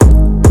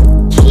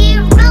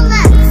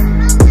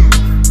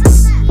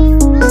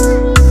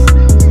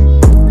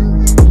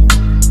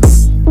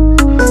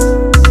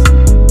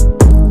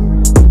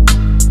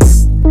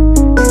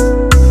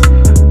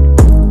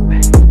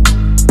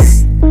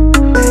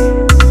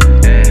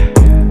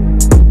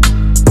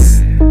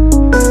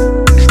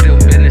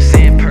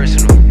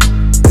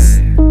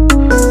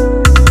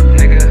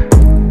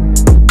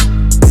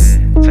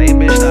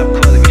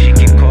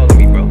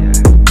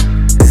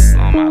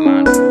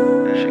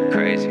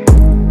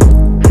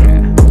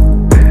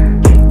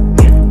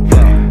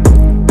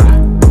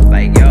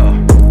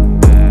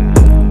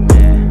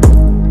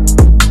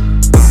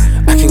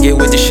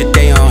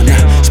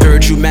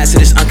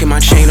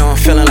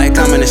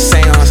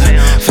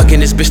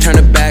bitch turn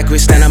it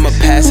backwards, then I'ma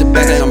pass it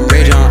back like I'm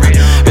rage on.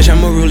 Bitch,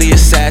 I'm a ruly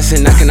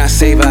assassin, I cannot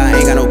save her, I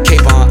ain't got no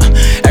cape on.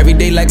 Every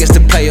day like it's the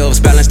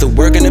playoffs, balance the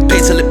work and the pay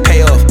till it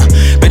pay off.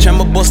 Bitch,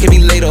 I'm a boss, can be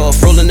laid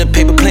off, rolling the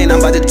paper plane, I'm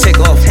about to take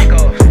off.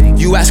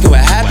 You asking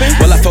what happened?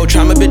 Well, I felt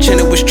trauma, bitch, and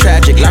it was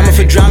tragic. Llama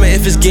for drama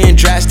if it's getting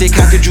drastic.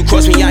 How could you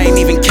cross me? I ain't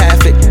even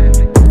Catholic.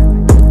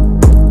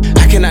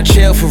 I cannot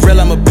chill, for real,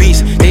 I'm a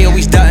beast. They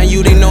always doubting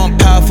you, they know I'm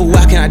powerful.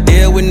 Why can I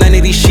deal with none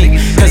of these sheep?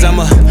 Cause I'm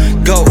a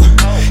goat.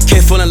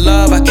 Can't fall in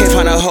love, I can't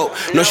find a hope.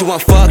 No, she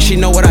want fuck, she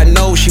know what I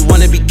know. She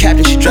wanna be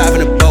captain, she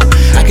driving a boat.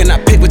 I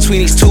cannot pick between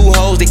these two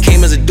hoes. They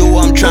came as a duo,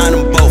 I'm trying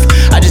them both.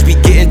 I just be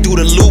getting through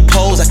the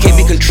loopholes. I can't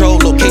be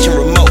controlled, location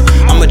remote.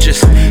 I'ma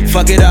just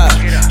fuck it up,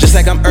 just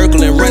like I'm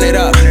Urkel and run it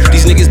up.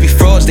 These niggas be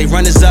frauds, they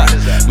run us up.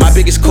 My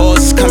biggest cause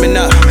is coming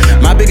up.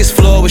 My biggest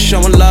flaw was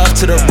showing love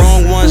to the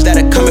wrong ones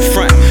that are coming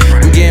front.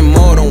 I'm getting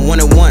more than one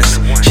at once.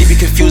 She be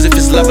confused if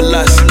it's love or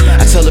lust.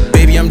 I tell her,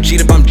 baby, I'm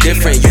G'd up, I'm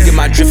different. You get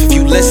my drift if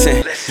you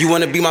listen. You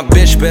wanna be my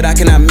bitch, but I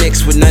cannot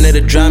mix with none of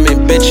the drama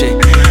and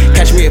bitching.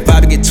 Catch me if I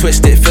get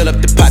twisted. Fill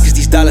up the pockets,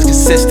 these dollars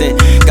consistent.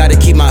 Gotta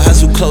keep my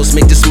hustle close,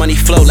 make this money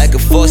flow like a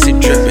faucet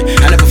dripping.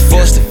 I never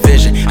forced a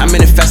vision, I'm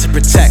in it fast to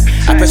protect.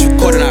 I press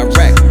record and I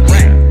wreck.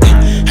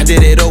 I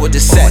did it all with the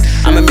set,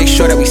 I'ma make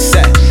sure that we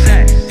set.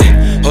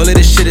 All of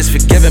this shit is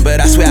forgiven, but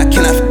I swear I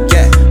cannot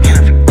forget.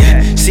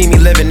 See me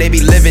living, they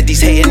be living,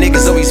 these hating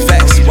niggas always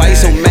vex. Why you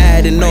so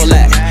mad and all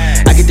that?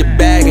 I get the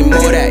bag and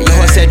more that. Your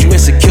heart said you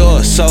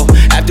insecure, so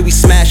after we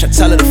smash, I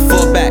tell her to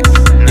fall back.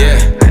 Yeah,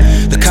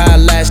 the car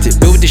lasted,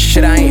 but with this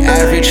shit I ain't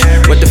average.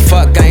 What the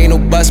fuck, I ain't no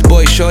bus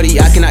boy, shorty,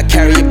 I cannot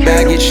carry your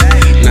baggage.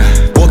 Nah,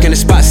 walk in the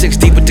spot 6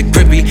 deep with the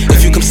grippy.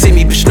 If you come see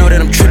me, bitch, know that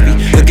I'm trippy.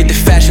 Look at the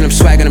fashion, I'm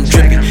swaggin', I'm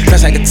drippy.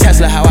 Dress like a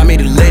Tesla, how I made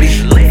a lady.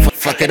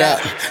 Fuck it up,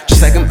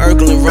 just like I'm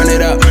Urkel and run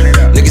it up.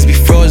 Niggas be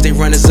frauds, they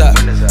run us up.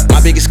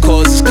 My biggest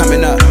cause is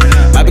coming up.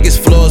 My biggest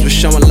flaws was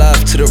showing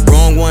love to the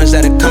wrong ones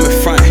that are coming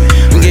front.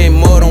 I'm getting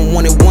more than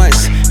one at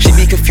once. She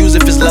be confused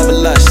if it's love or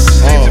lust.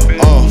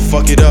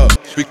 Fuck it up.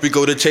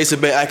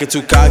 RicoDaChaser been acting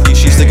too cocky.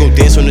 She still go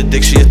dance on the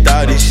dick, she a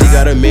thotty. She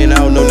got a man, I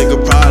don't know,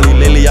 nigga, probably.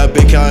 Lately I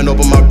been counting up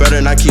on my brother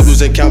and I keep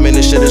losing count, man,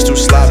 this shit is too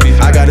sloppy.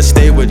 I gotta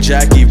stay with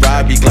Jackie,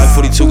 Robbie, Glock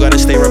 42 gotta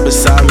stay right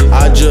beside me.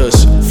 I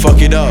just fuck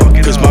it up,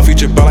 cause my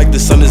future bright like the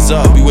sun is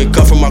up. We wake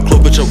up from my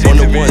club, bitch, up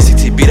 1-1.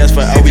 CTB, that's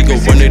for L, we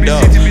gon' run it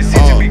up.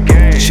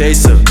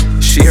 Chaser,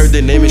 she heard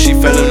the name and she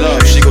fell in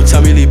love. She gon'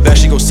 tell me leave back,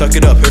 she gon' suck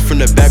it up. Hit from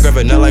the back, grab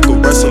it not like a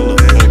wrestler.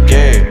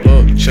 Again,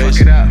 look, Chaser.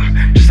 Fuck it up,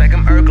 just like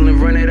I'm Urkel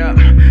and run it up.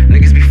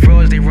 Niggas be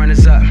frauds, they run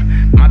us up.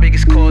 My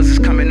biggest cause is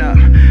coming up.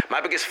 My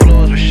biggest flaw